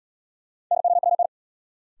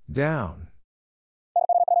Down.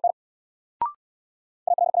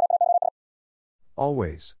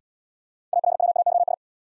 Always.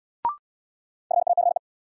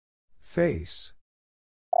 Face.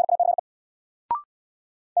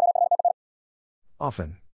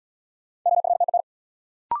 Often.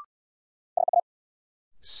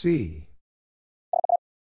 See.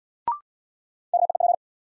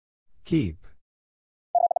 Keep.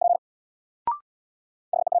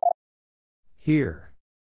 Here.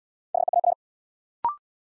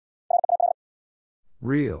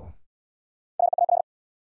 Real.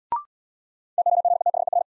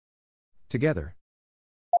 Together.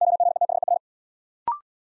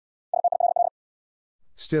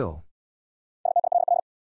 Still.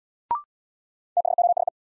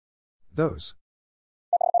 Those.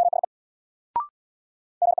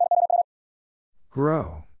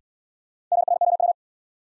 Grow.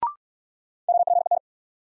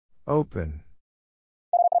 Open.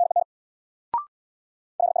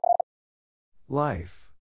 Life.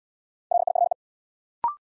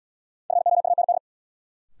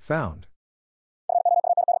 Found.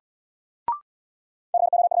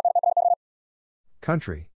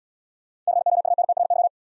 Country.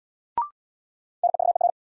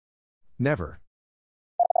 Never.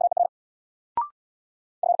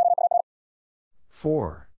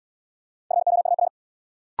 For.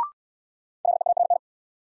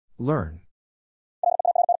 Learn.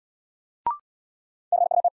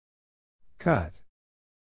 Cut.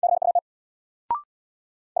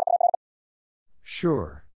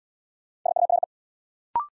 Sure.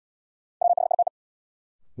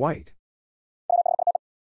 White.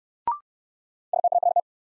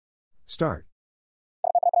 Start.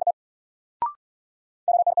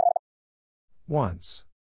 Once.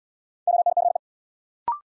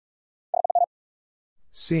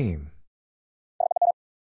 Seam.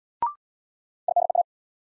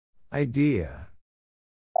 Idea.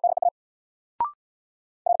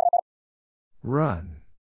 Run.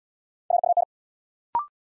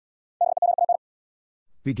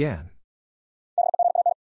 Began.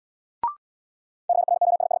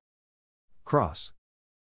 Cross.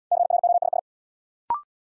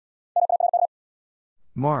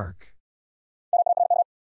 Mark.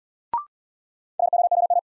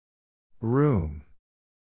 Room.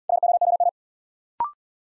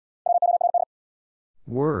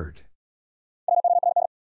 Word.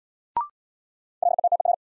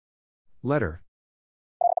 Letter.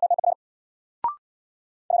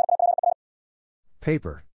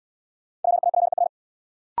 Paper.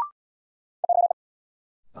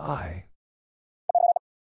 I.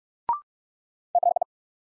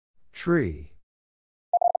 Tree.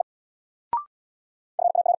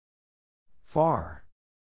 Far.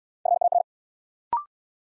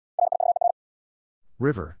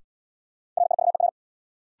 River.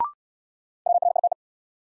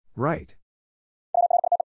 Right.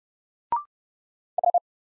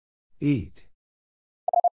 Eat.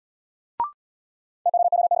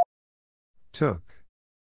 Took.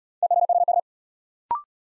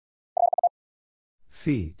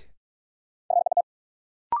 Feet.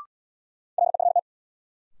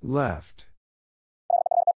 Left.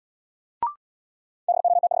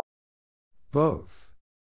 Both.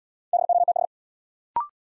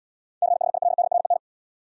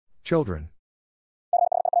 Children.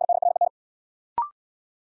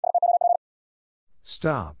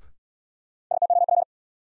 Stop.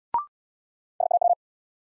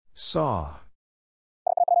 Saw.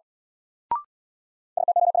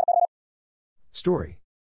 Story.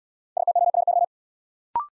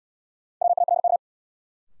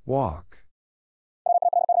 Walk.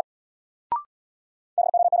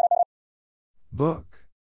 Book.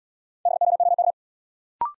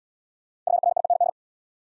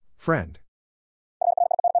 Friend.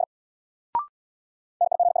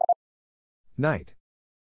 Night.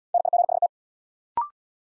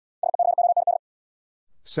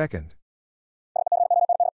 Second.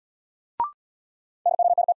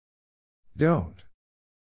 Don't.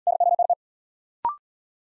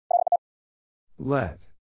 Let.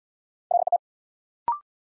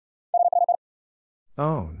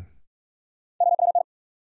 Own.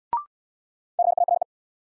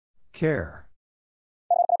 Care.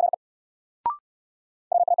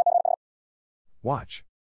 Watch.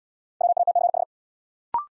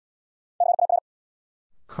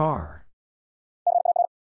 Car.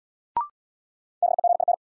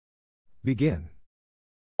 Begin.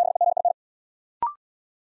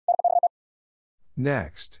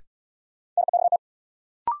 Next.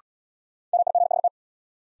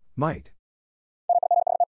 Might.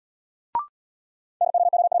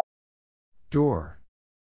 Door.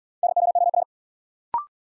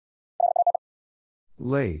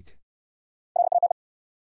 Late.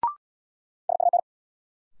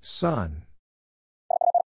 Sun.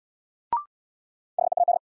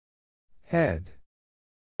 Head.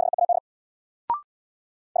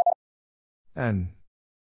 An.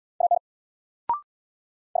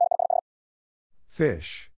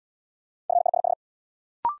 Fish.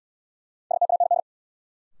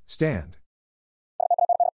 Stand.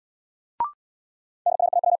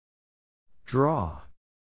 Draw.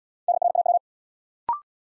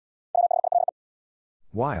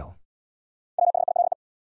 While.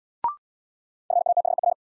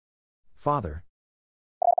 Father.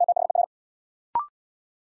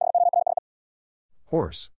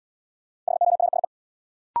 Horse.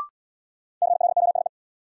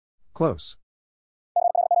 Close.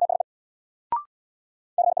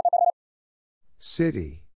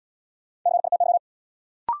 City.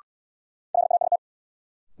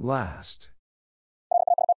 Last.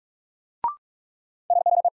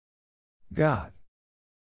 God.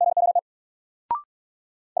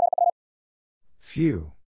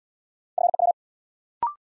 Few.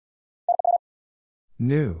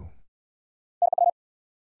 New.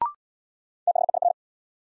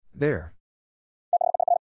 There.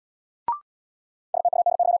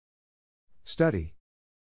 Study.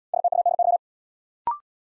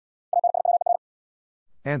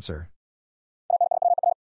 Answer.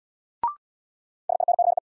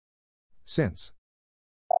 Since.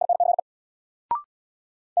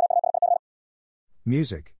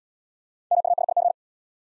 Music.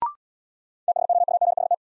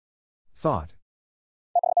 Thought.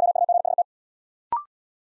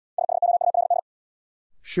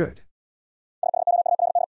 Should.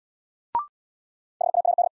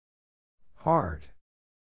 Hard.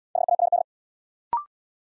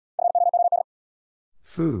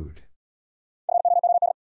 Food.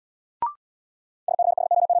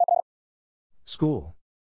 School.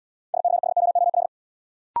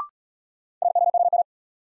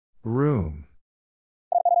 Room.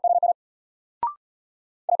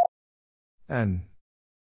 An.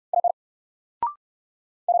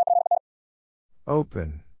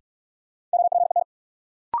 Open.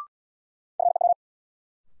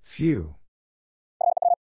 Few.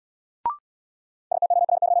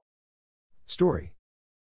 Story.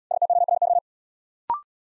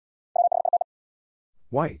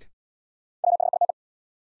 White.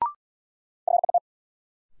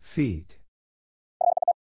 Feet.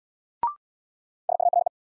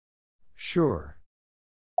 Sure.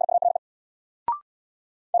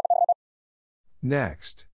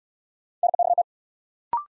 Next.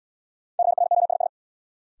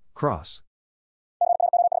 Cross.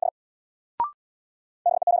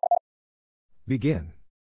 Begin.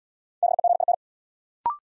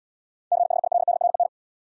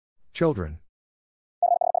 Children.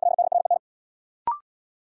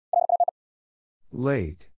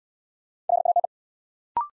 Late.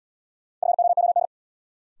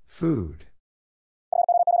 Food.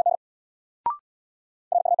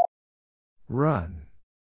 Run.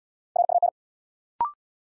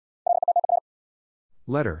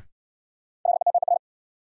 Letter.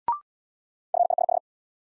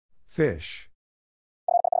 Fish.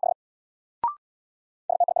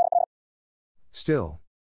 Still.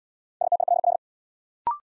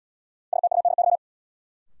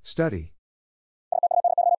 Study.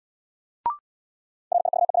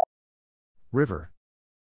 River.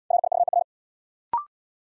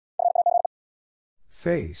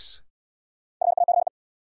 Face.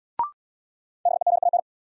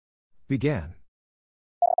 Began.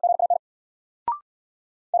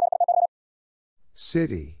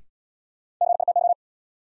 City.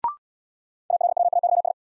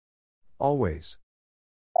 Always.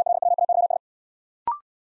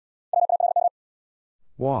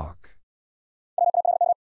 Walk.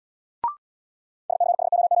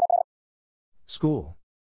 School.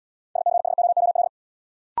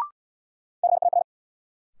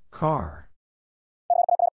 Car.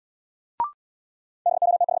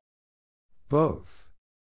 Both.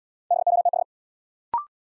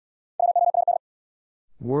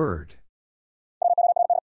 Word.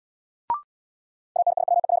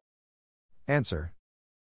 Answer.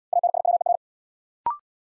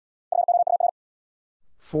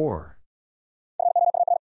 For.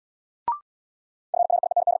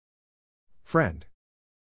 Friend.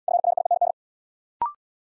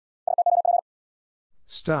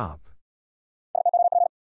 Stop.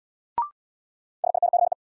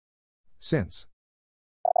 Since.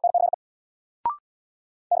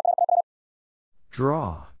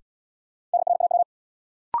 Draw.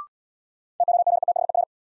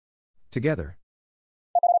 Together.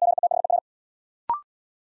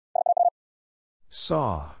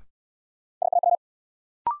 Saw.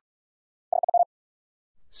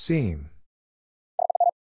 Seam.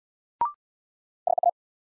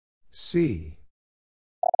 See.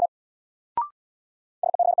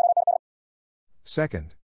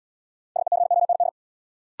 Second.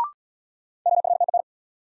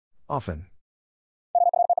 Often.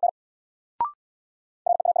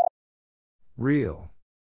 Real.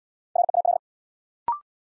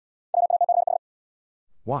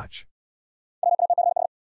 Watch.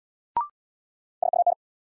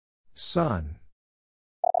 Son.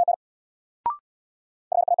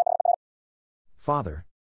 Father.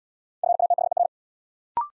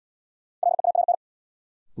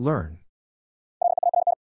 Learn.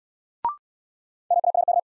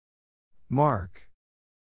 Mark.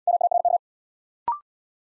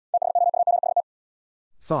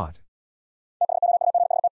 Thought.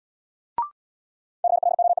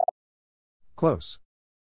 Close.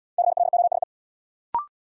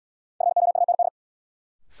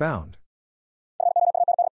 Found.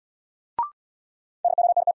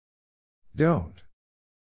 Don't.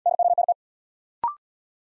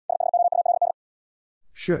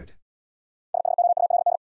 Should.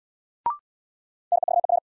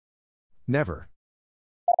 Never.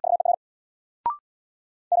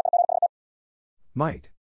 Might.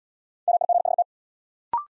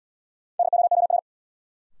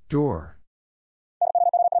 Door.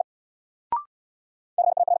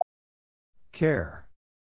 Care.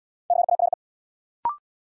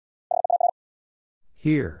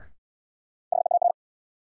 Here.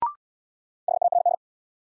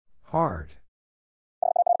 Hard.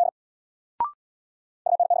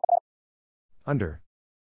 Under.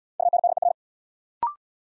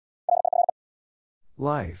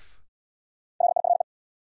 Life.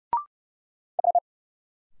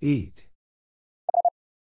 Eat.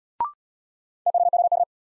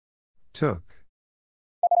 Took.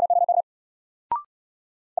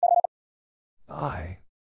 I.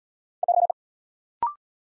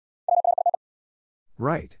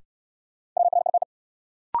 Right.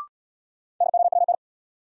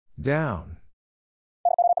 Down.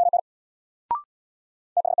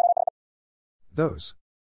 Those.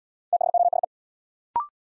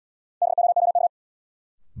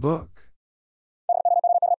 Book.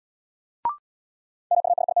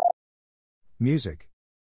 Music.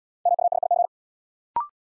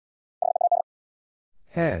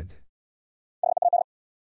 Head.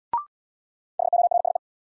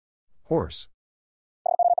 Horse.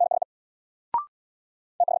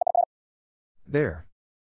 There.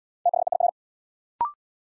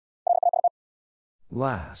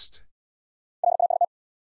 Last.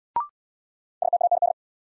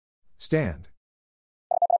 Stand.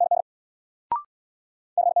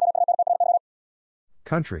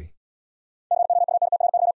 Country.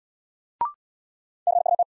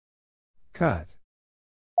 Cut.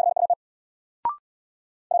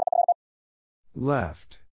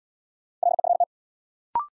 Left.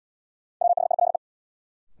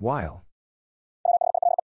 While.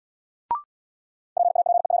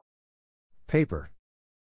 Paper.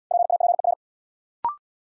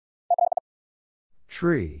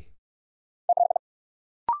 Tree.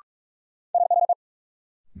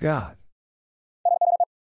 Got.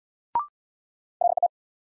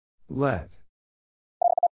 Let.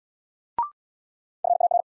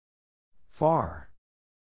 Far.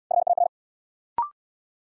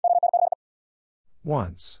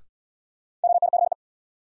 Once.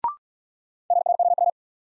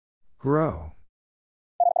 Grow.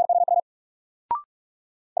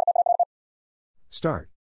 Start.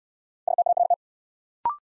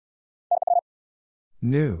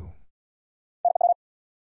 New.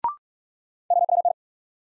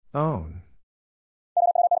 Own.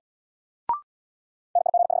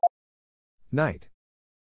 Night.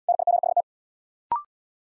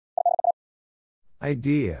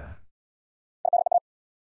 Idea.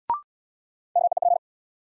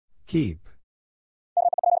 Keep.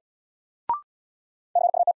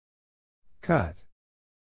 Cut.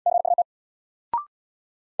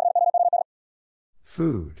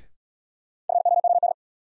 Food.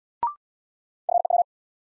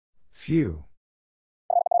 Few.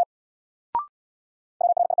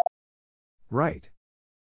 Right.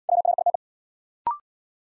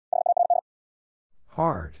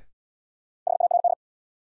 Hard.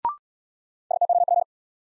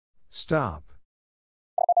 Stop.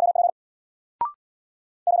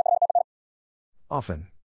 Often.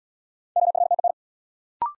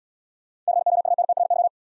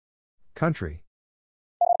 Country.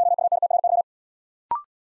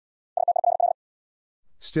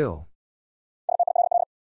 Still.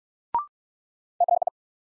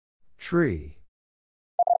 Tree.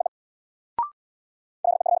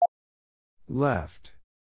 Left.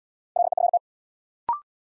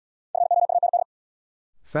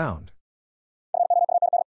 Found.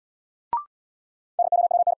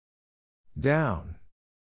 Down.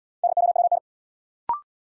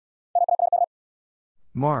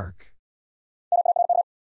 Mark.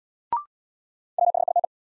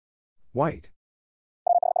 White.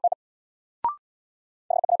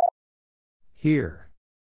 Here.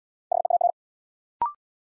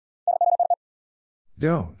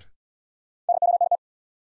 Don't.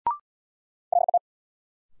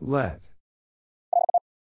 Let.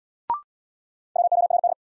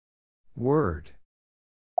 Word.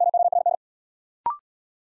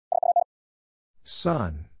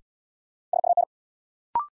 Sun.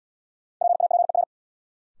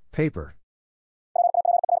 Paper.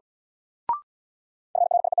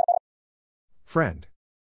 Friend.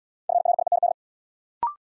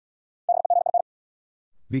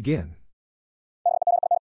 Begin.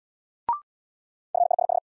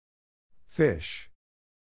 Fish.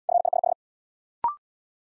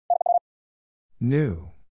 New.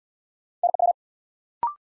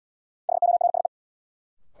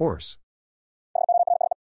 Horse.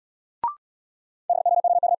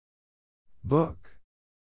 Book.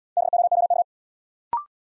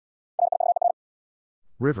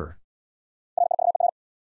 River.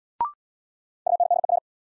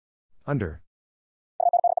 Under.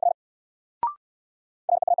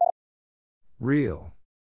 Real.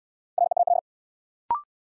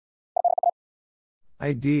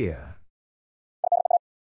 Idea.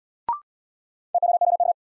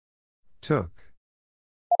 Took.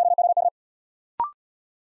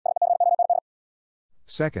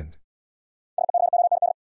 Second.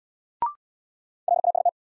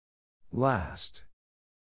 Last.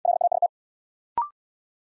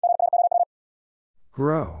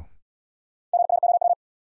 Grow.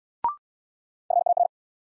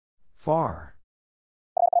 Far.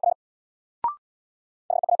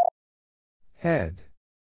 Head.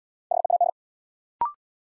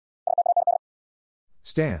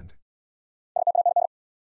 Stand.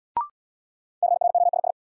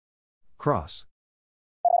 Cross.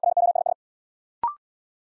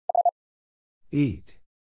 Eat.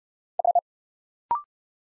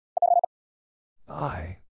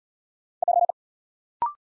 I.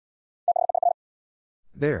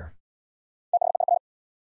 There.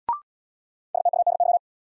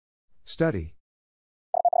 Study.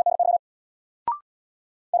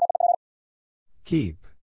 Keep.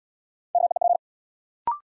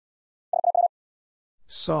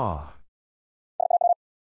 Saw.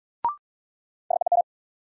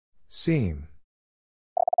 Seam.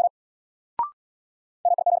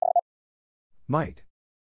 Might.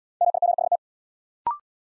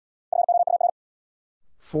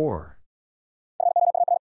 For.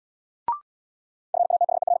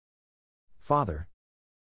 Father.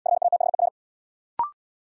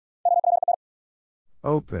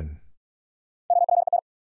 Open.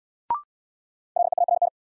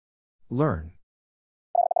 Learn.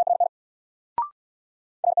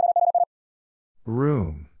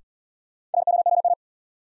 Room.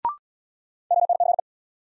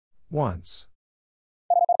 Once.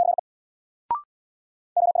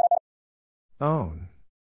 Own.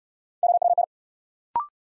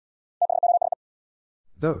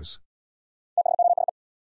 Those.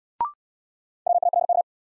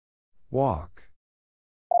 Walk.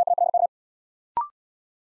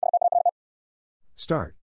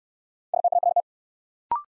 Start.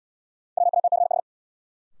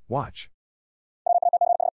 Watch.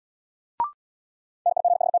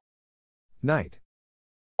 Night.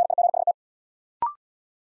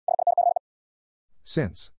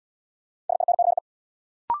 Since.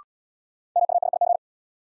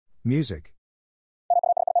 Music.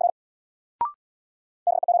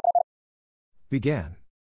 Began.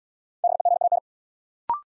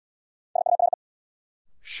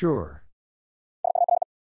 Sure.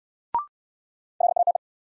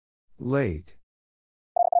 Late.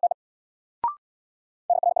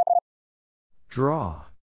 Draw.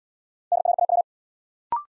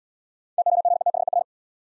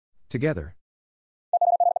 Together.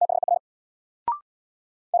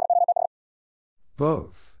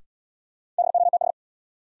 Both.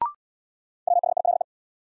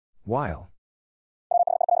 While.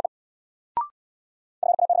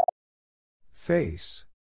 Face.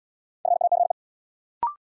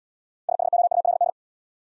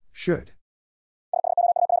 Should.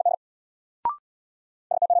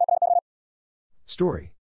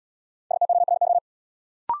 Story.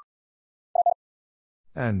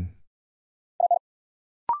 An.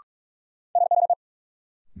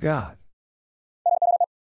 God.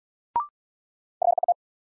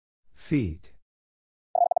 Feet.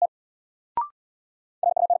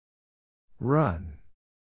 Run.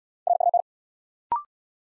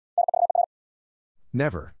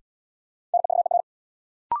 Never.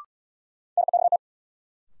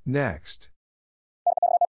 Next.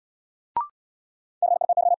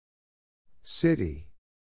 City.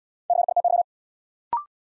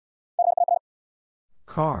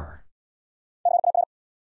 Car.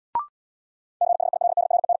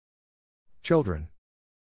 Children.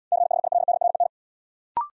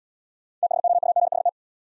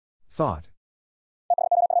 Thought.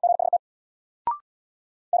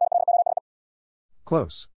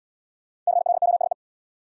 Close.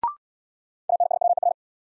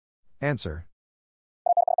 Answer.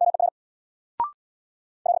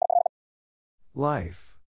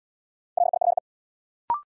 Life.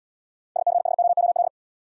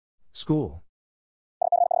 School.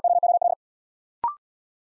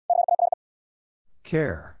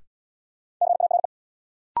 Care.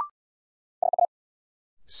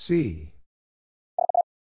 See.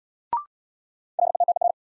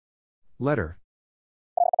 Letter.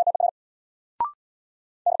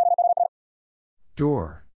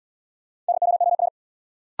 Door.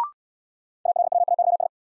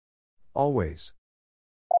 Always.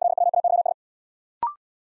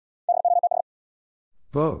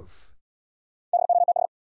 Both.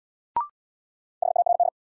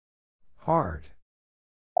 Hard.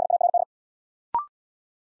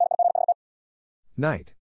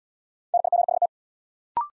 Night.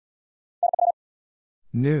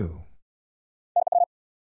 New.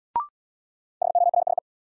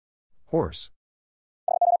 Horse.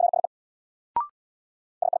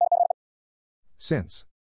 Since.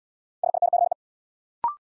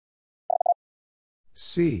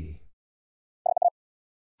 See.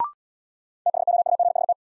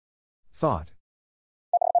 Thought.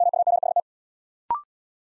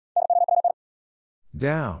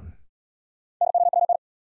 Down.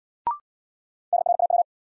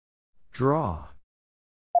 Draw.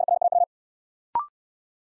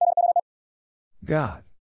 Got.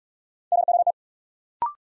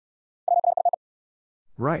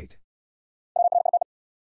 Right.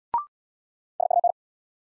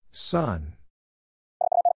 Sun.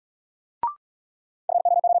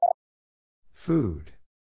 Food.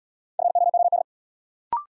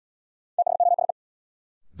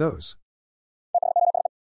 Those.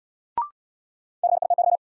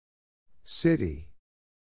 City.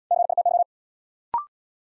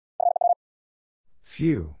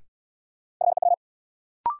 Few.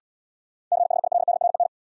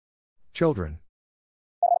 Children.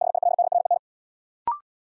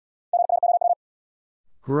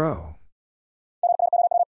 Grow.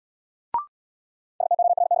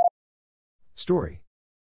 Story.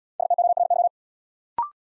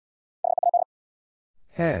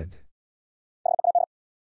 Head.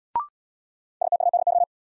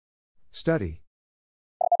 Study.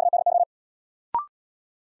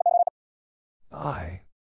 I.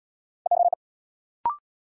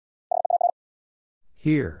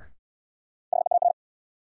 Here.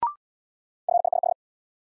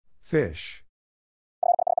 Fish.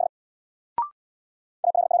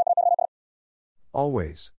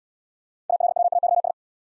 Always.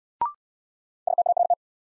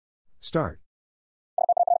 Start.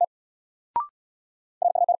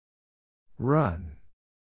 Run.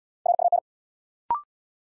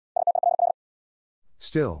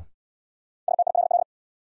 Still.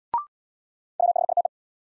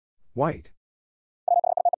 White.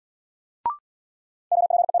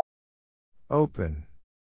 Open.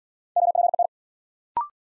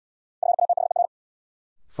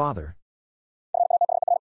 Father.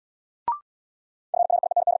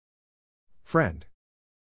 Friend.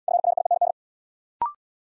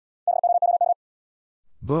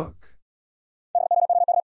 Book.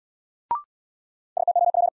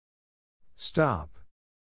 Stop.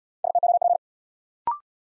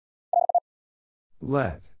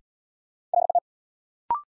 Let.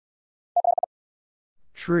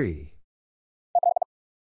 Tree.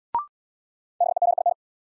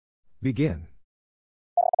 Begin.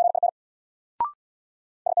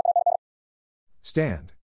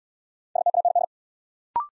 Stand.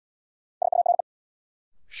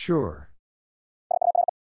 Sure.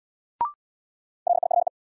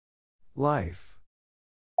 Life.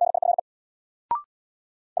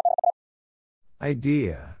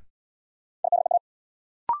 Idea.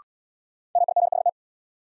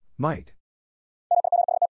 Might.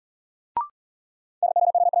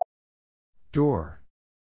 Door.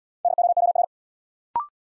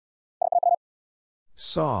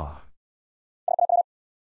 Saw.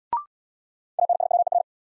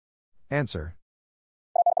 Answer.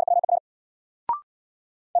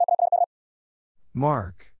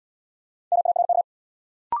 Mark.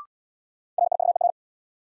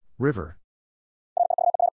 River.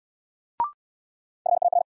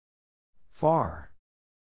 Far.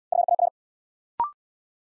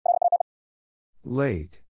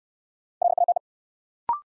 Late.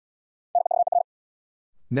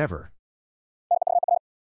 Never.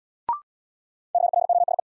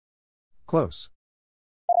 Close.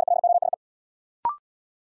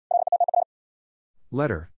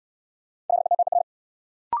 Letter.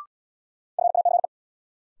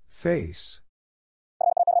 Face.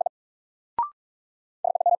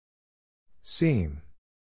 Seam.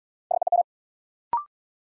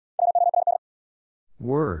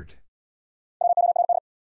 Word.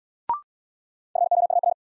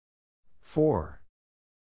 For.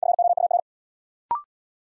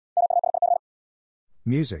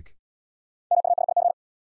 Music.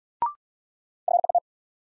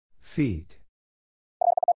 Feet.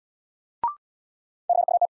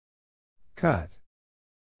 Cut.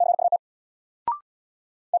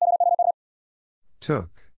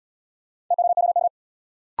 Took.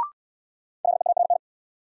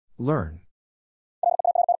 Learn.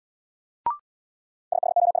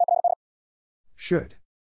 Should.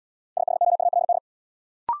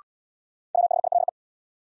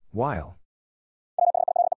 While.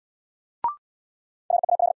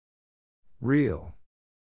 Real.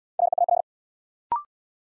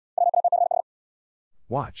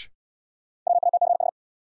 Watch.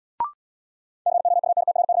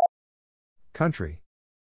 Country.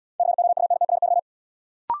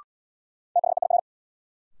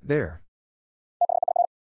 There.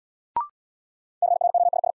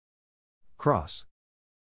 Cross.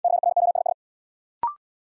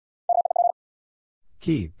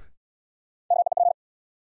 Keep.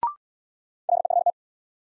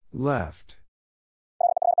 Left.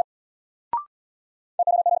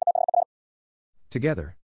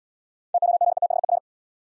 Together.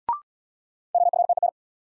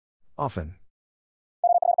 Often.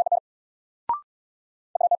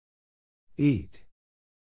 Eat.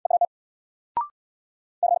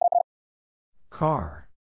 Car.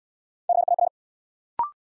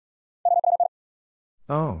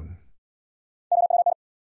 Own.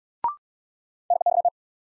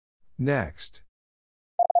 Next.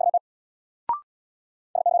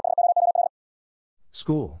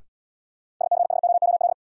 School.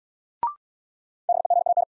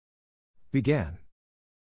 Began.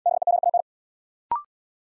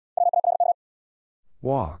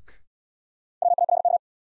 Walk.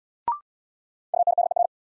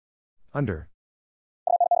 Under.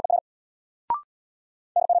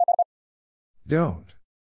 Don't.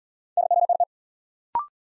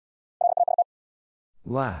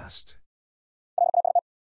 Last.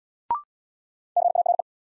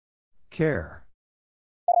 Care.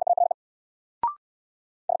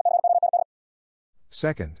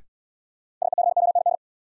 Second.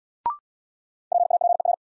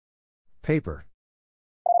 Paper.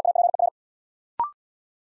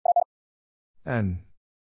 An.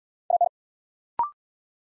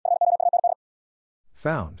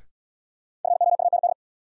 Found.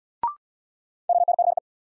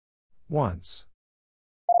 Once.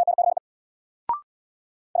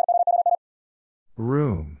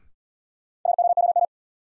 Room.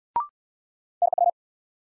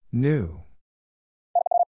 New.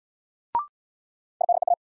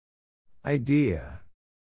 Idea.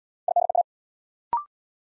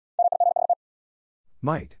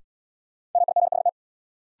 Might.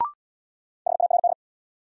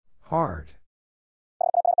 Hard.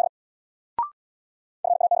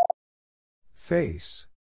 Face.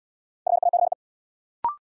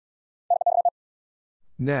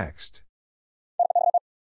 Next.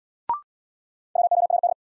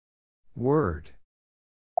 Word.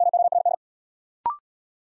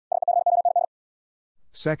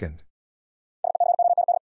 Second.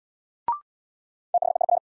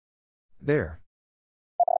 There.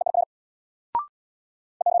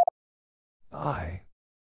 I.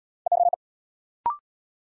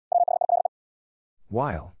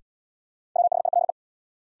 While.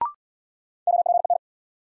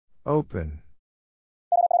 Open.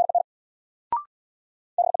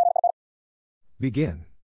 Begin.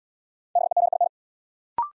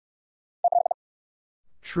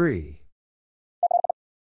 Tree.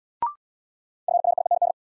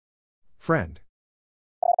 Friend.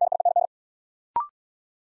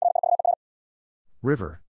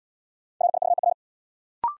 River.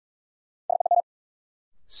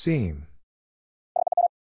 Seam.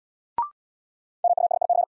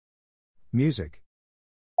 Music.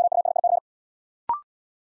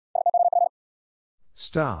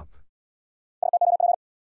 Stop.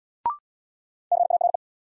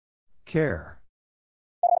 Care.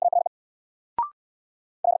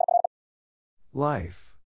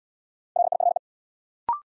 Life.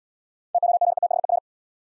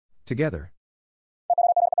 Together.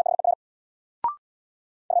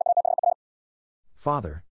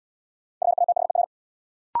 Father.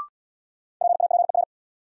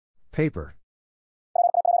 Paper.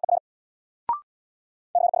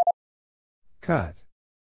 Cut.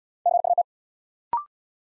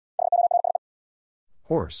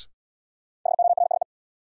 Horse.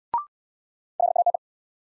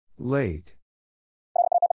 Late.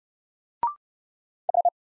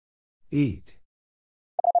 Eat.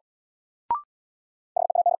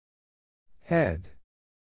 Head.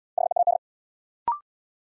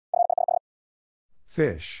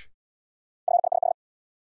 Fish.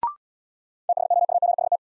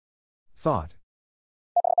 Thought.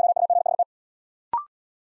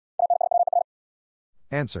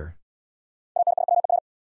 Answer.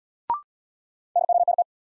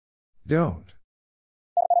 Don't.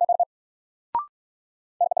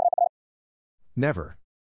 Never.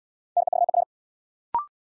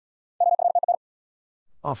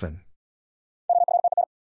 Often.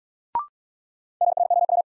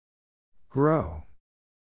 Grow.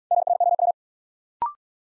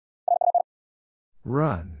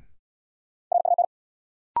 Run.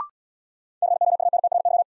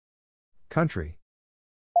 Country.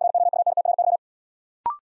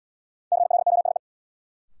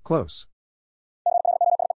 Close.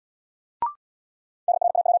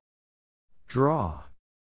 Draw.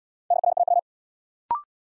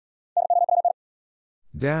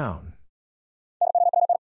 Down.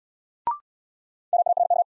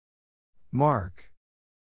 Mark.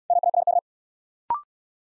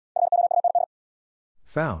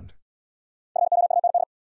 Found.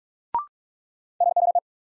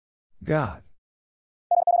 Got.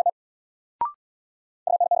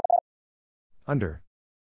 Under.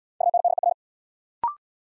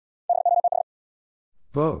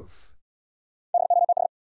 Both.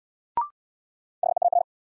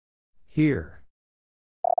 Here.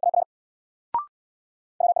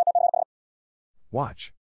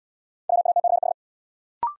 Watch.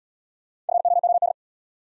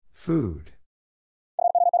 Food.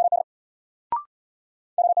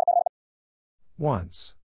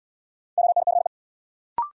 Once.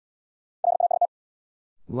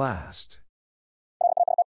 Last.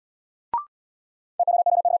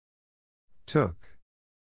 Took.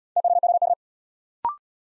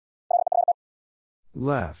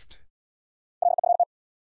 Left.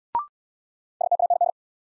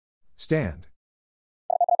 Stand.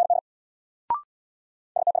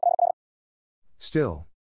 Still.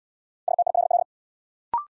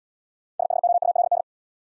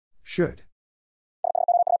 Should.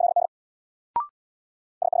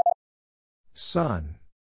 Sun.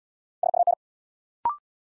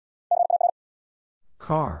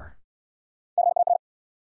 Car.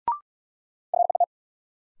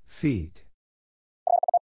 Feet.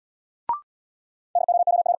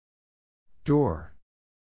 Door.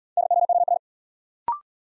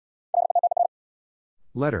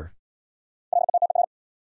 Letter.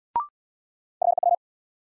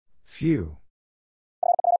 Few.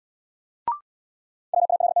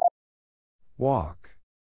 Walk.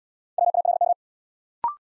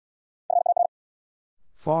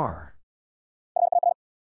 Far.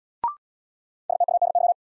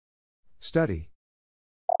 Study.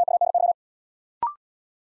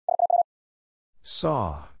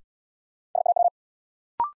 Saw.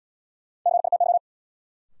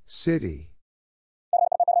 City.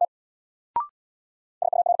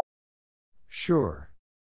 Sure.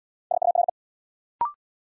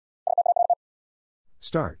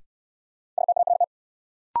 Start.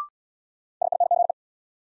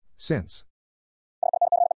 Since.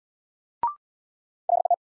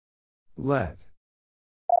 Let.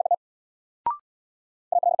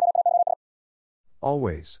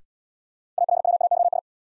 Always.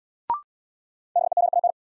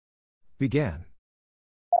 Began.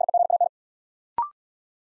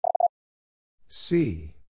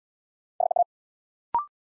 See.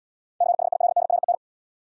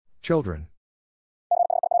 Children.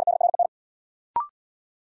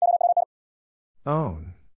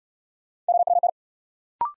 Own.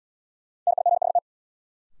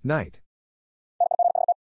 Night.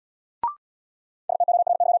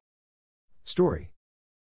 Story.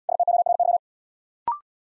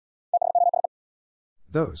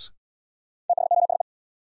 Those.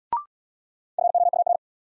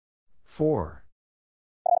 For.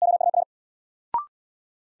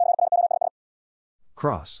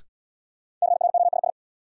 Cross.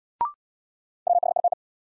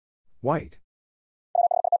 White.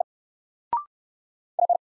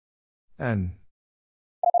 An.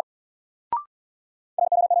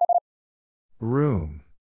 Room.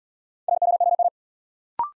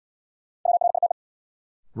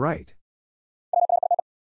 Right.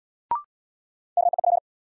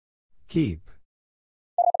 Keep.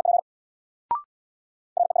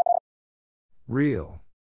 Real.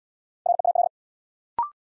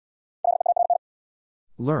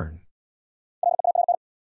 Learn.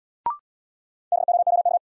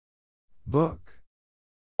 Book.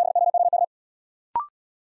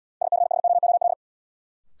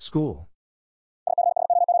 School.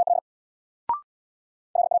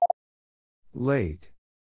 Late.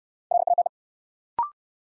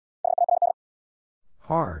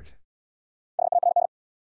 Hard.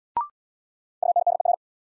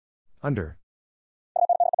 Under.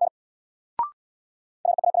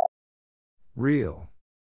 Real.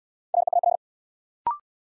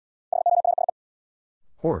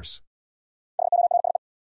 Horse.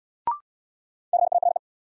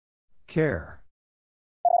 Care.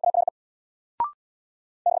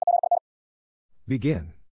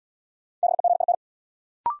 Begin.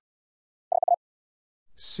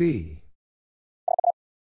 See.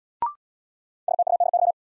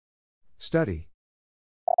 Study.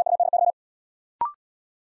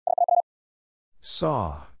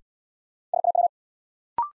 Saw.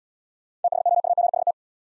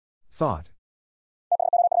 Thought.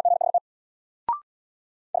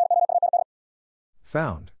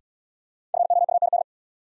 Found.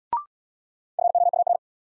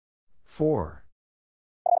 For.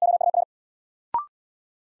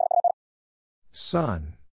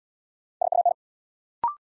 Sun.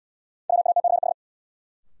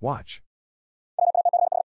 Watch.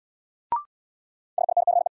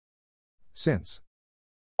 Since.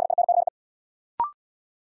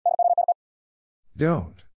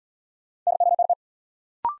 Don't.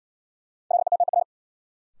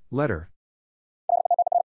 Letter.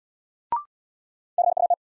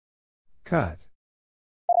 Cut.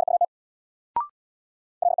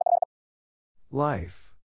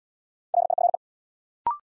 Life.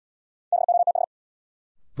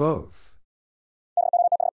 Both.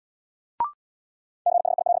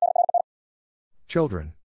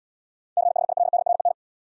 Children.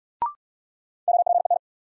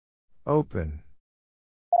 Open.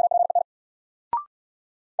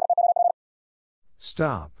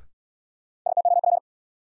 Stop.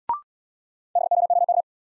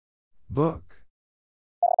 Book.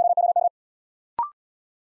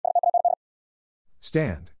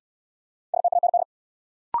 Stand.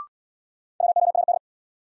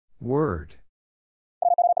 Word.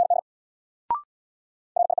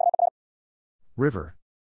 River.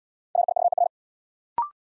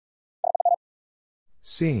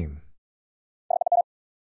 Seam.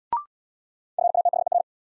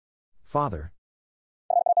 Father.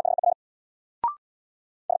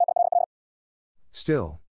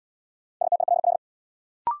 Still.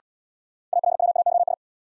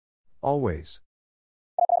 Always.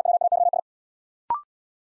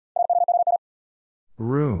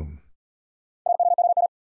 Room.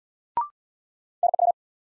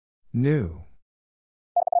 New.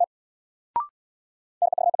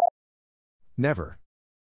 Never.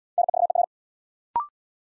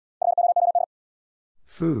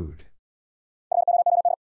 Food.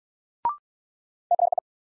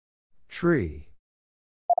 Tree.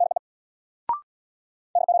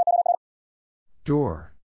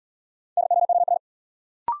 Door.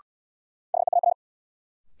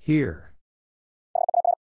 Here.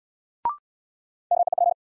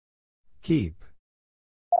 Keep.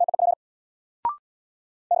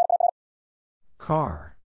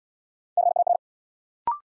 Car.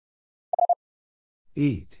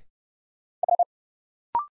 Eat.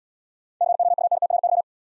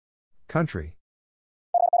 Country.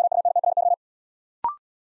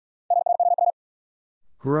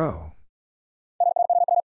 Grow.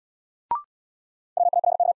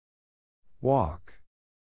 Walk.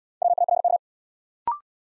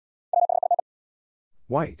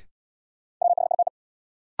 White.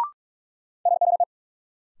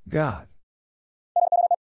 Got.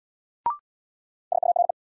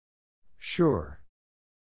 Sure.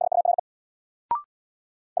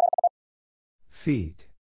 Feet.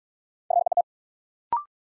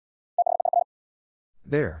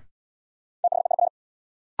 There.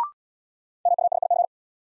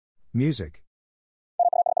 Music.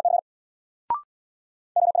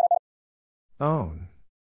 Own.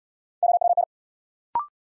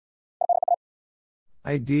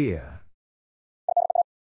 Idea.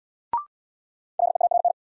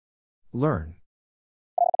 Learn.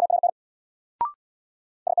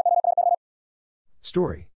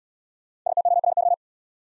 Story.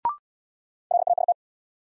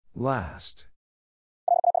 Last.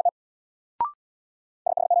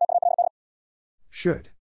 Should.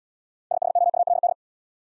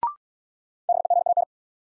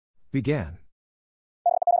 Began.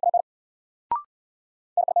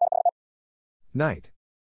 Night.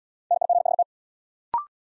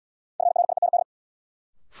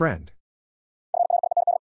 Friend.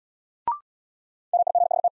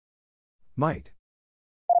 Might.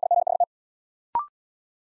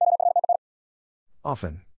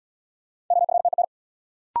 Often.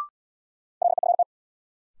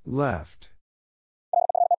 Left.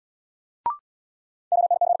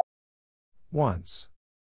 Once.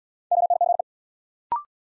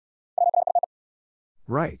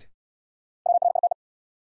 Right.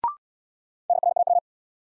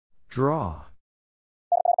 Draw.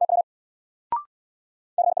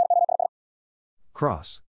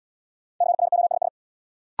 Cross.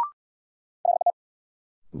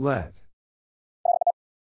 Let.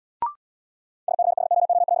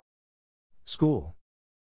 School.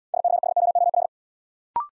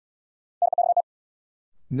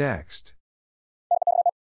 Next.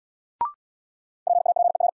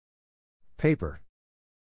 Paper.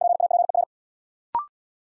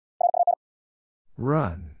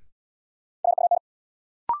 Run.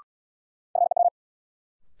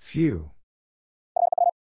 Few.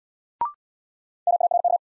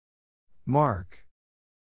 Mark.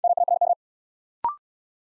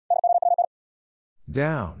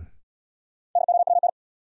 Down.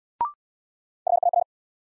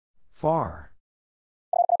 Far.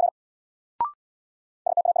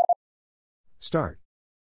 Start.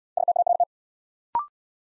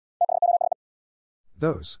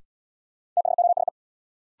 Those.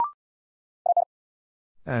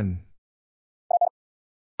 An.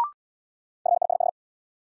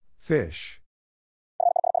 Fish.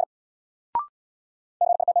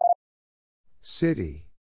 City.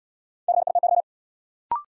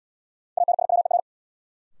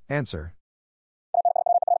 Answer.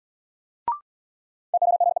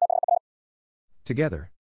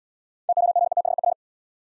 Together.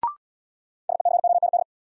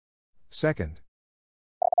 Second.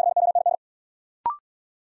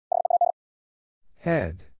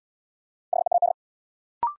 Head.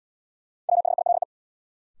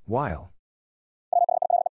 While.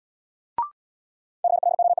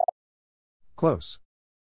 Close.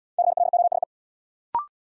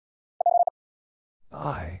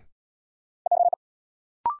 I.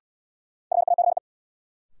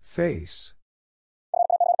 Face.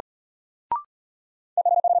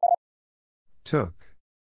 Took.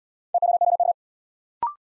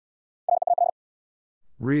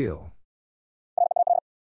 Real.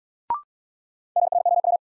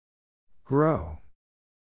 Grow.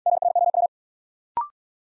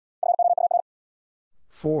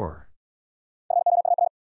 For.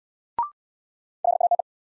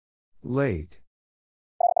 Late.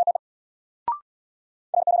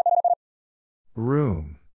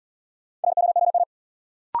 Room.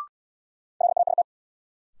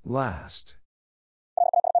 Last.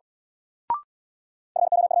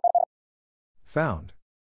 Found.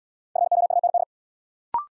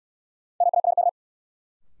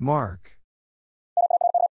 Mark.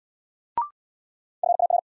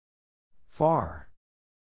 Far.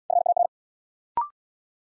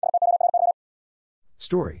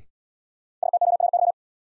 Story.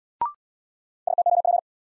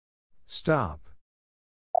 Stop.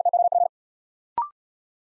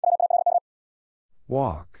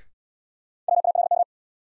 Walk.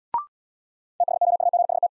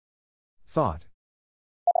 Thought.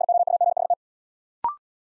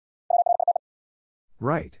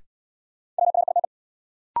 Right.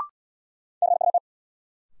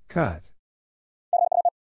 Cut.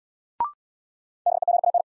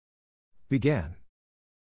 Began.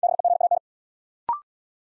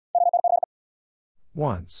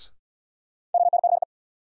 Once.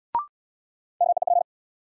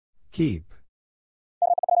 Keep.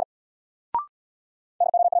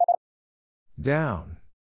 Down.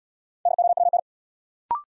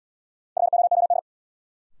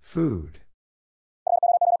 Food.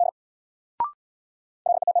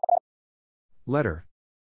 Letter.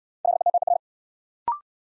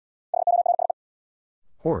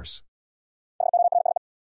 Horse.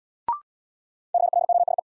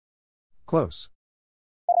 Close.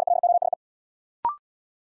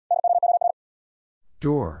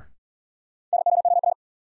 Door.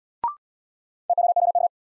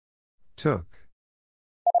 Took.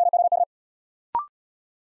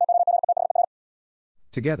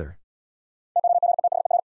 Together.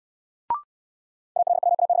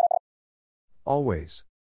 Always.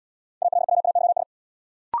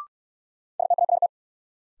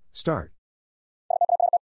 Start.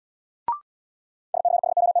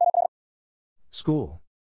 School.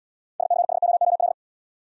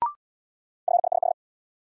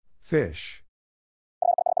 Fish.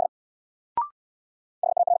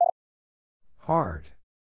 Hard.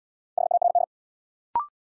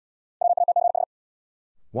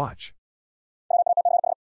 Watch.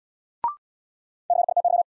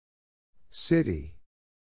 City.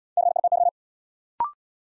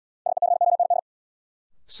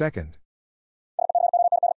 Second.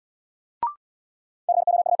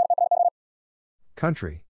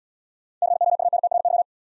 Country.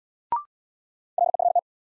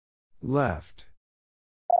 Left.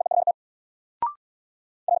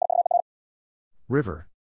 River.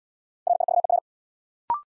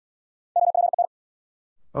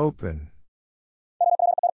 Open.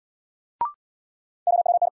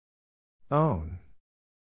 Own.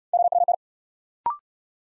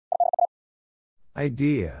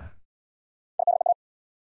 Idea.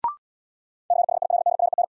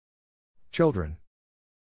 Children.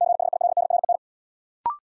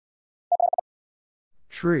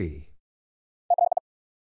 Tree.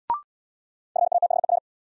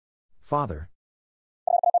 Father.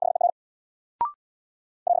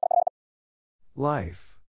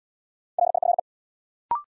 Life.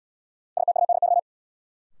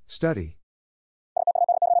 Study.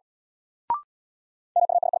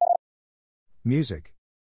 Music.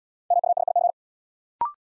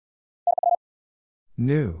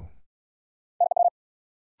 New.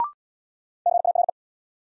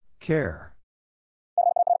 Care.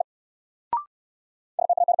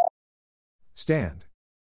 Stand.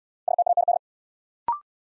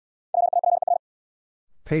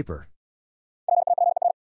 Paper.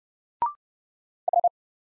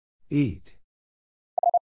 Eat.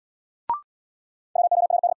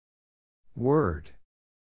 Word.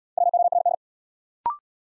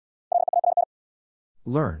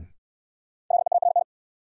 Learn.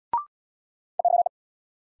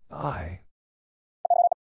 I.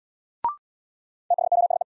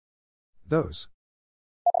 Those.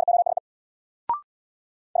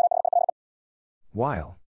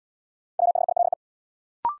 While.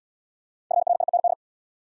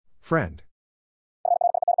 Friend.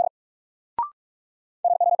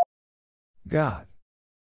 God.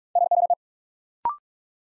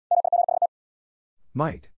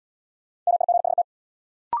 Might.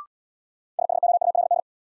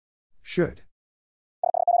 Should.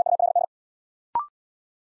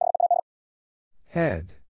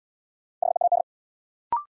 Head.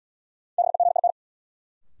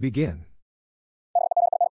 Begin.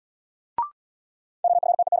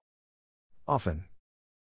 Often.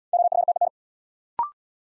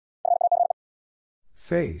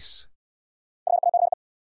 Face.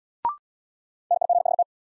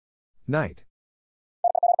 Night.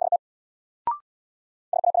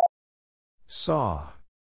 Saw.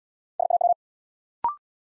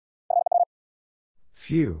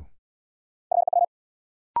 Few.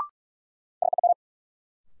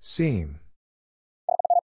 Seem.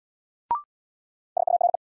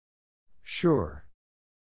 Sure.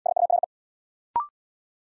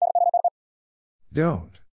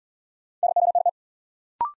 Don't.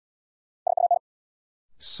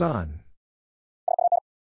 Sun.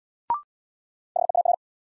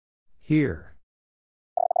 Here.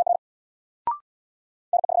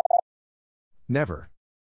 Never.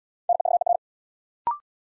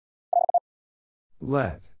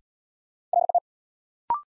 Let.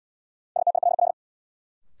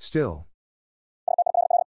 Still.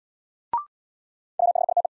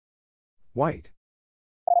 White.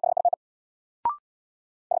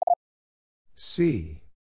 See.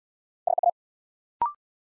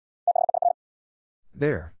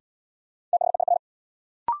 There.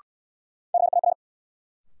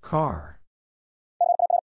 Car.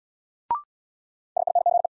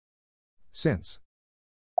 Since.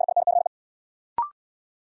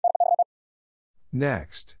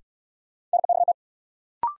 Next.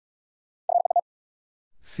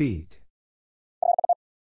 Feet.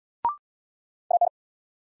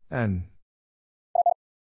 An.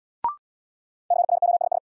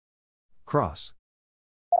 Cross.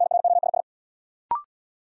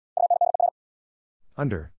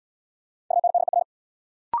 Under.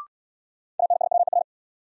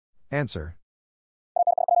 Answer.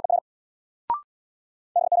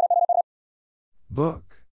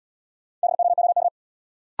 Book.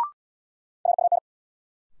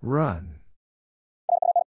 Run.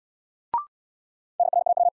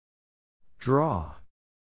 Draw.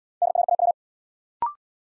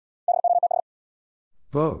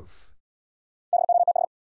 Both.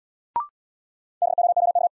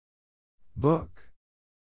 Book.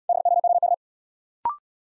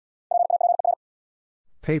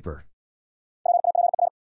 Paper.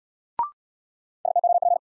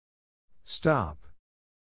 Stop.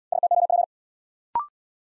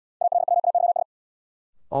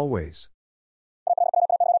 Always.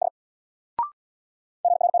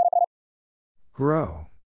 Grow.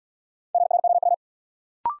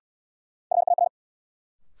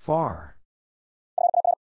 Far.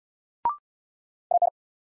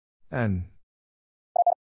 An.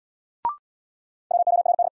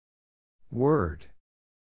 Word.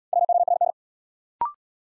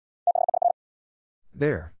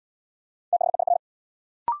 There.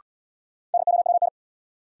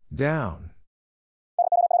 Down.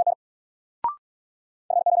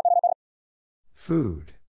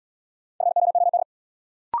 Food.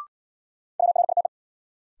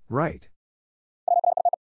 Right.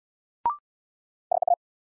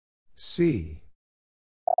 See.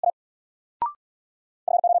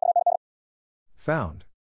 Found.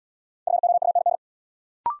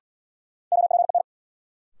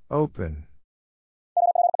 Open.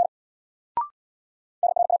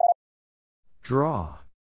 Draw.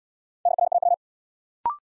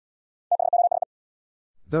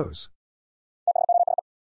 Those.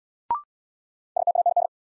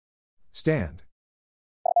 Stand.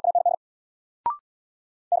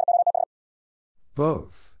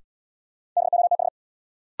 Both.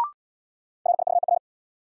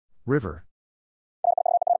 River.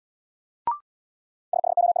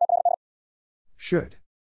 Should.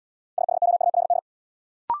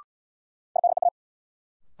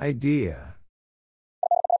 Idea.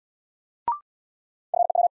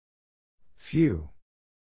 Few.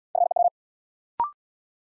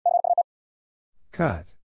 Cut.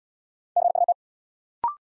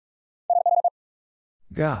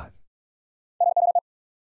 Got.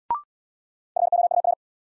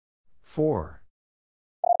 For.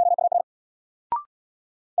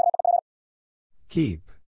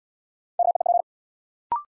 Keep.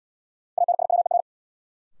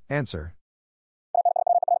 Answer.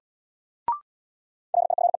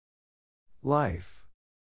 Life.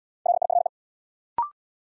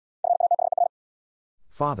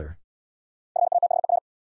 Father.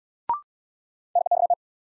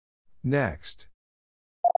 Next.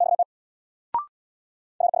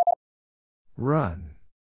 Run.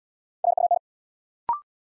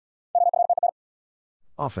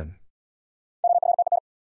 Often.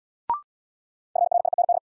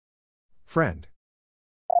 Friend.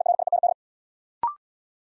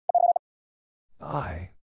 I.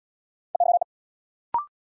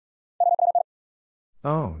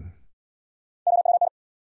 Own.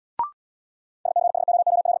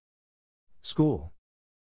 School.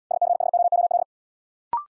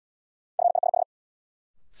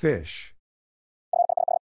 Fish.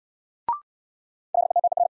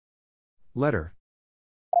 Letter.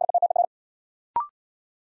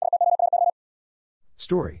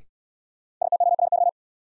 Story.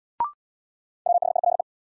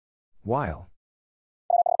 While.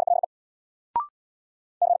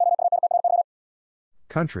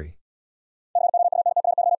 Country.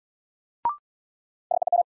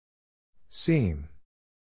 Seam.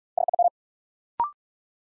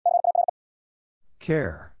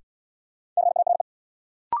 Care.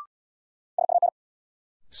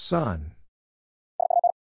 Sun.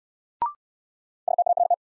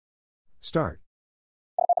 Start.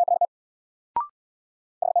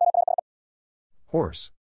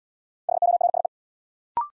 Horse.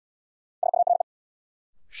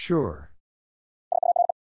 Sure.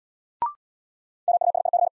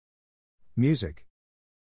 Music.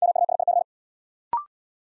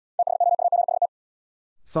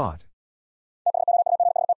 Thought.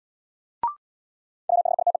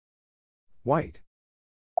 White.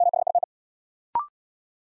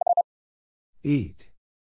 Eat.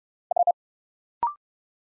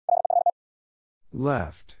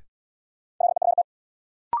 Left.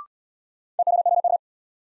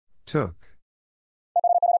 Took.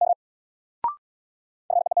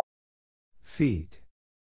 Feet.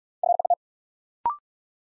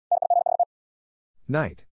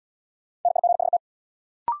 Night.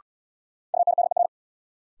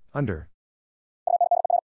 Under.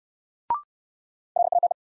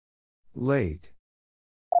 Late.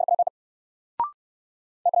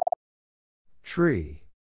 Tree.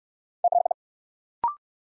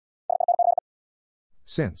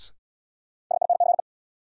 Since.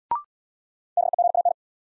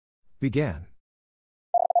 Began.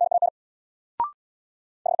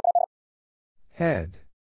 Head.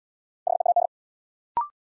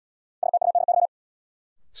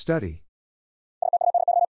 Study.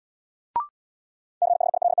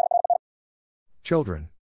 Children.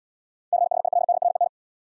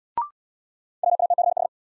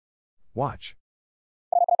 Watch.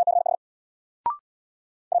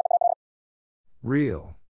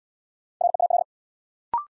 Real.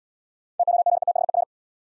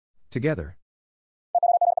 Together.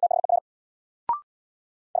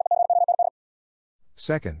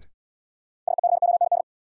 Second.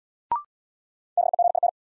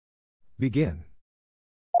 Begin.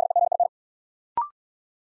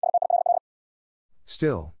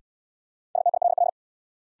 Still.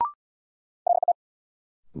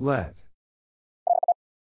 Let.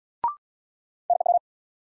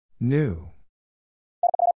 New.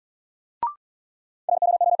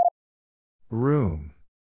 Room.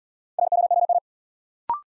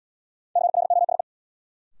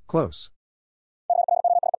 Close.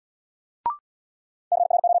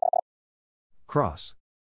 Cross.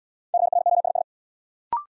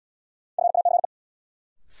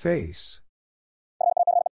 Face.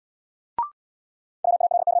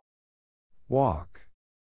 Walk.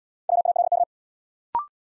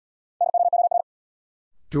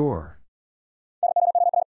 Door.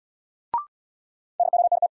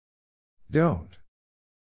 Don't.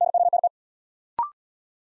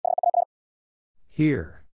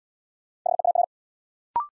 Here.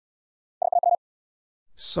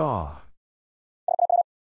 Saw.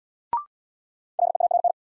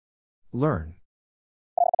 Learn.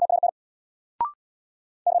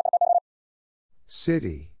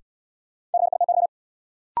 City.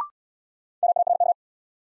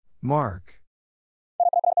 Mark.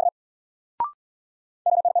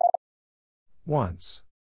 Once.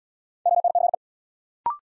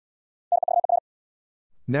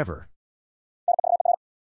 Never.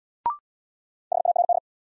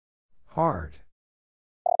 Hard.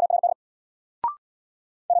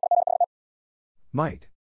 Might.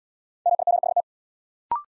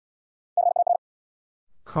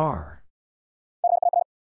 Car.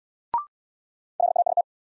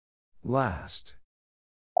 Last.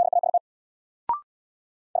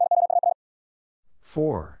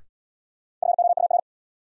 For.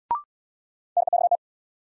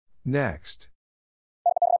 Next.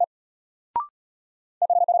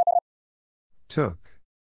 Took.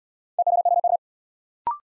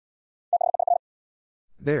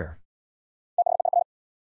 There.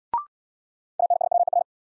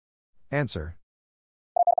 Answer.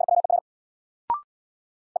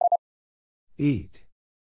 Eat.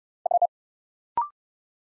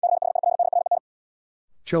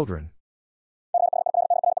 Children.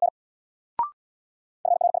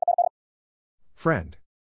 Friend.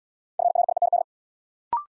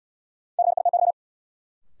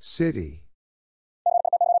 City.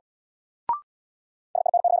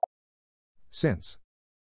 Since.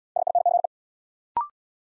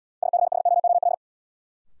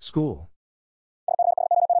 School.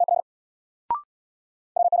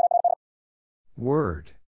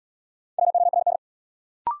 Word.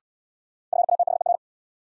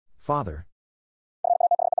 Father.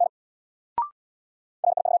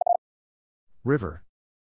 River.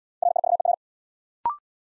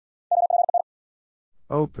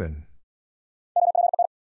 Open.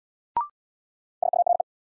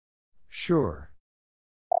 Sure.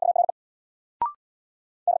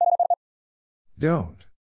 Don't.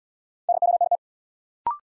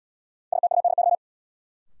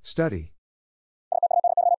 Study.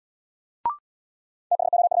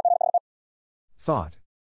 Thought.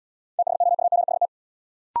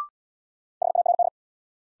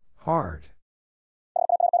 Hard.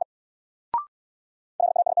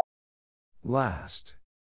 Last.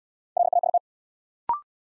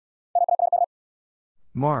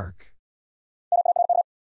 Mark.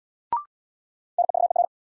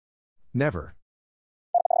 Never.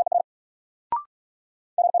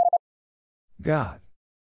 Got.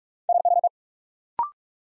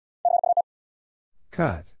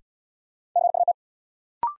 Cut.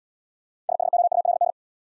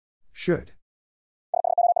 Should.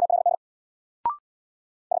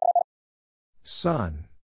 Sun.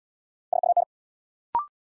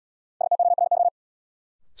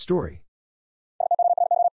 Story.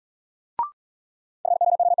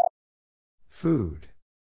 Food.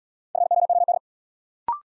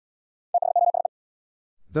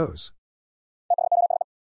 Those.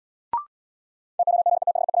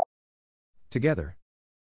 Together.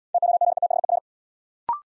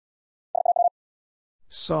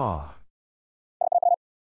 Saw.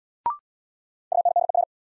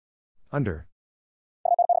 Under.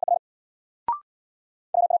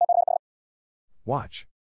 Watch.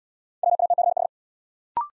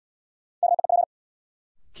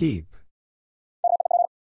 Keep.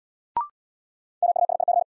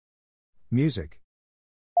 Music.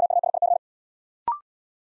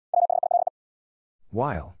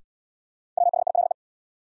 While.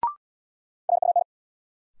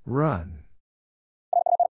 Run.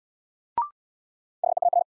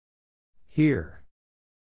 Here.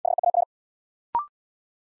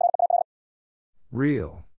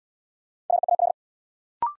 Real.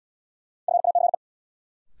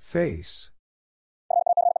 Face.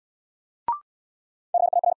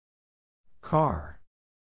 Car.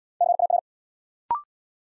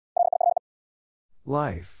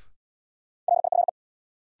 Life.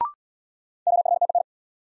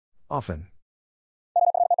 Often.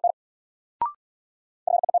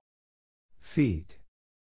 Feet.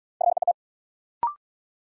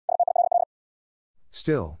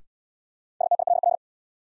 Still.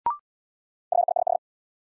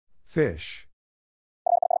 Fish.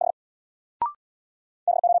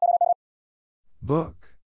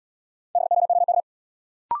 Book.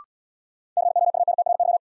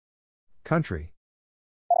 Country.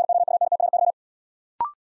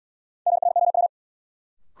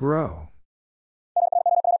 Grow.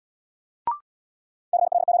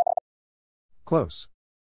 Close.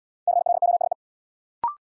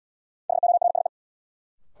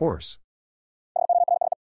 Horse.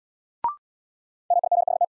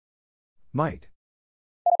 Might.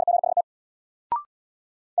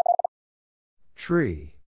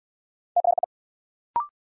 Tree.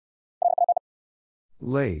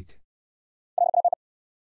 Late.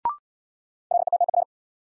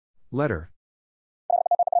 Letter.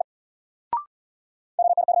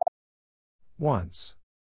 Once.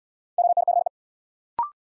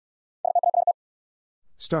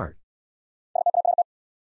 Start.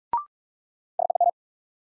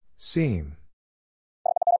 Seam.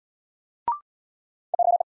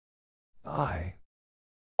 I.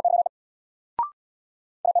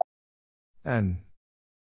 N.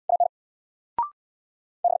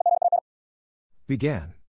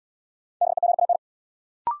 Began.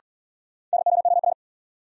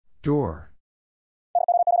 Door.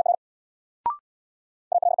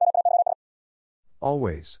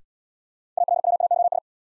 Always.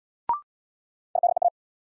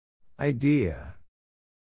 Idea.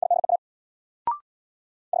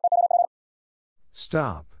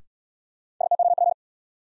 Stop.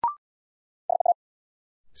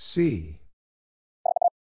 See.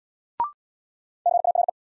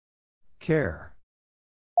 Care.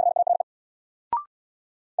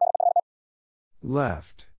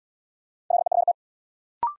 Left.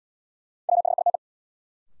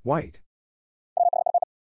 White.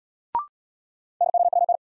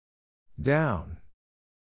 Down.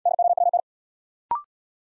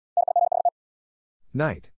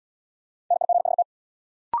 Night.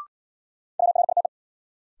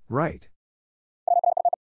 Right.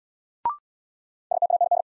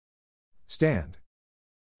 Stand.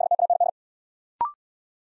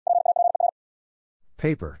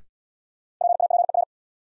 Paper.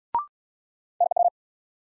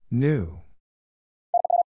 New.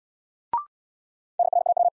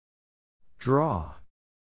 Draw.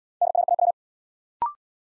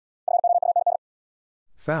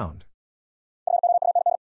 Found.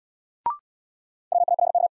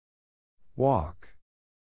 Walk.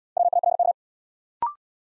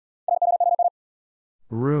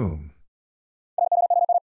 Room.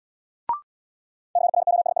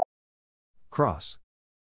 Cross.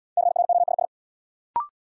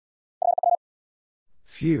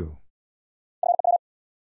 Few.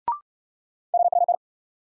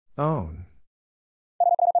 Own.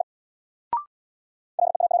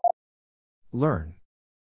 Learn.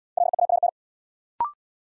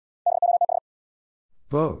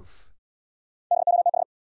 Both.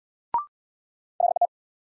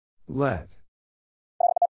 Let.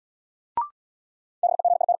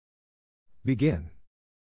 Begin.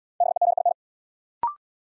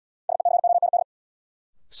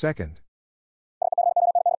 Second.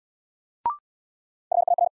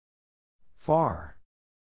 Far.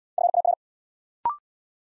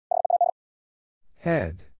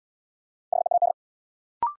 Head.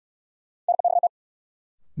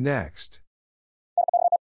 Next.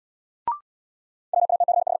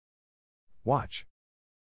 Watch.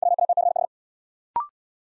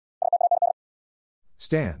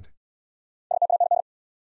 Stand.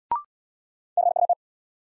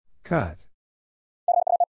 Cut.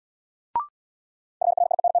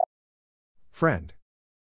 Friend.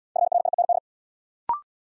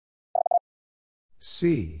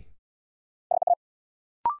 See.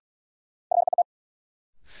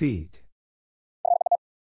 Feet.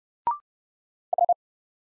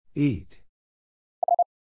 Eat.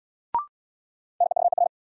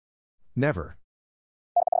 Never.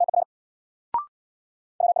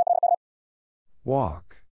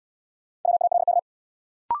 Walk.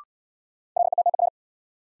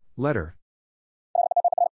 Letter.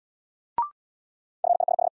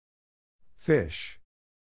 Fish.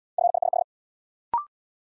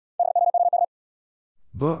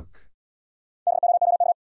 Book.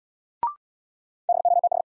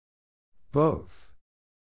 Both.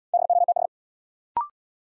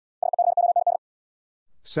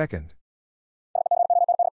 Second.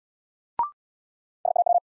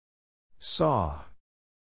 Saw.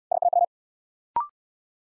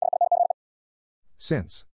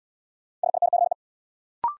 Since.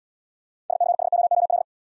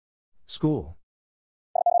 School.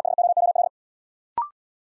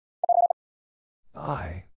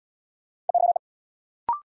 I.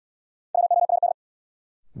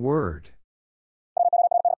 Word.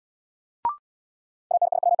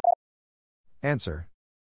 Answer.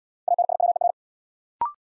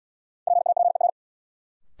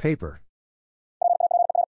 Paper.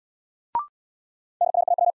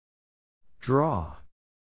 Draw.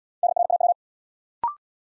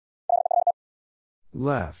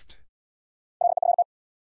 Left.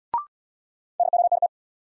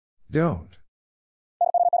 Don't.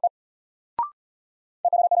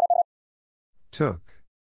 Took.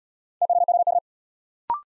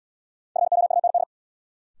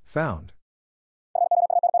 Found.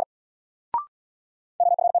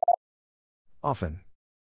 Often.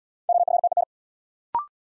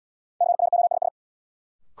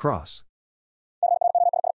 Cross.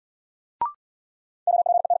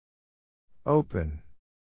 Open.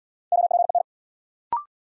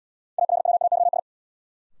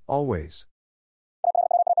 Always.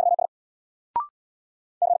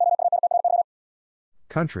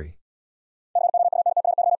 Country.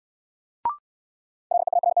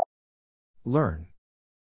 Learn.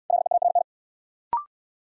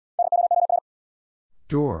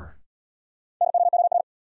 Door.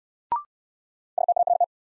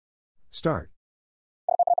 Start.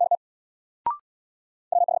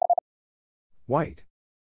 White.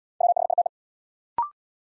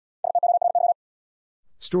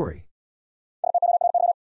 Story.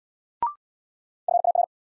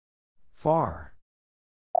 Far.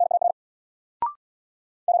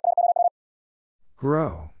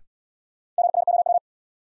 Grow.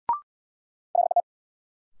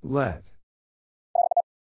 Let.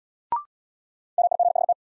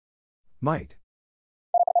 Might.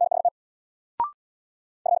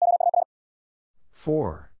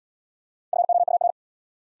 For.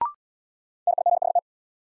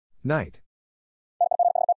 Night.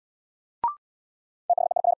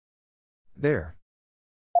 There.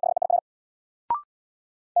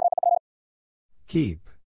 Keep.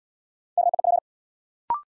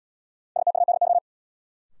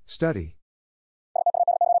 Study.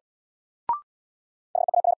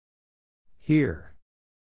 Here.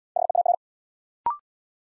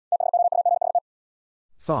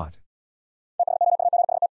 Thought.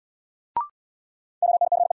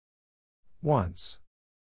 Once.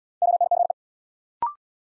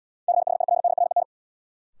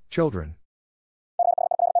 Children.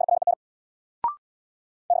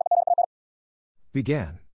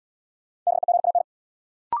 Began.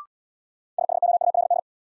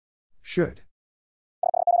 Should.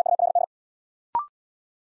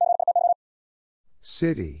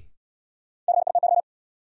 City.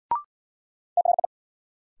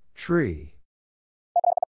 Tree.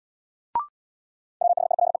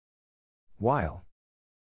 While.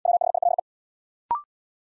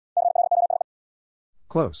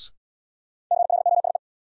 Close.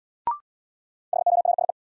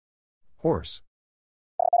 Horse.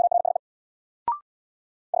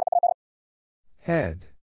 Head.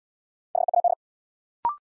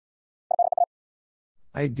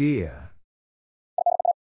 Idea.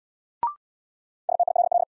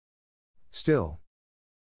 Still.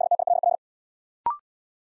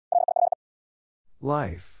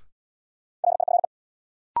 Life.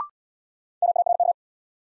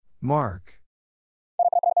 Mark.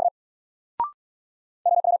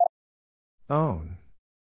 Own.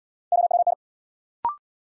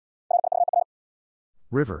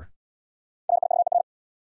 River.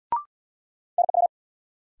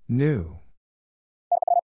 New.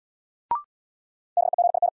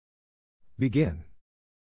 Begin.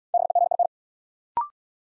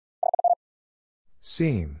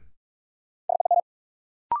 Seam.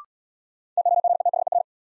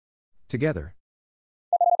 Together.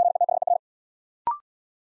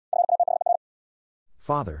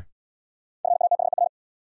 Father.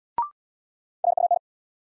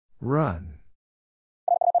 Run.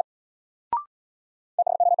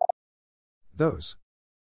 Those.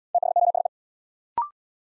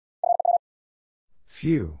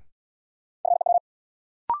 Few.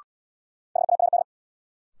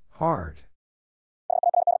 Hard.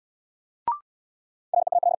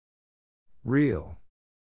 Real.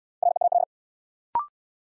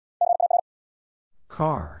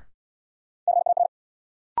 Car.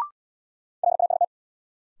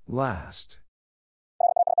 Last.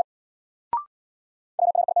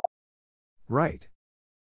 Right.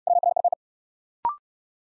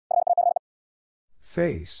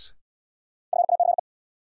 Face.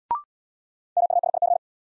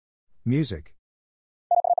 Music.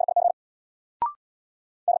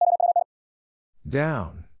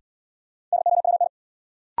 Down.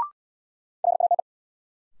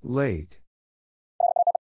 Late.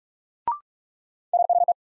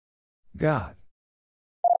 Got.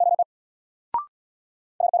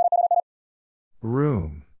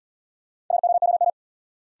 Room.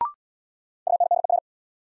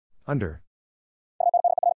 Under.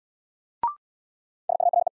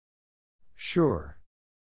 Sure.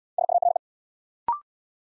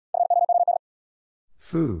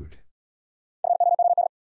 Food.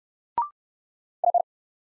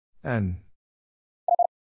 An.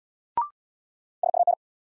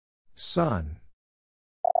 Sun.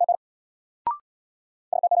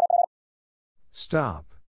 Stop.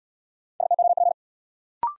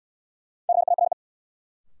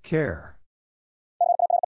 Care.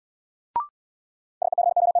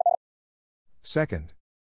 Second.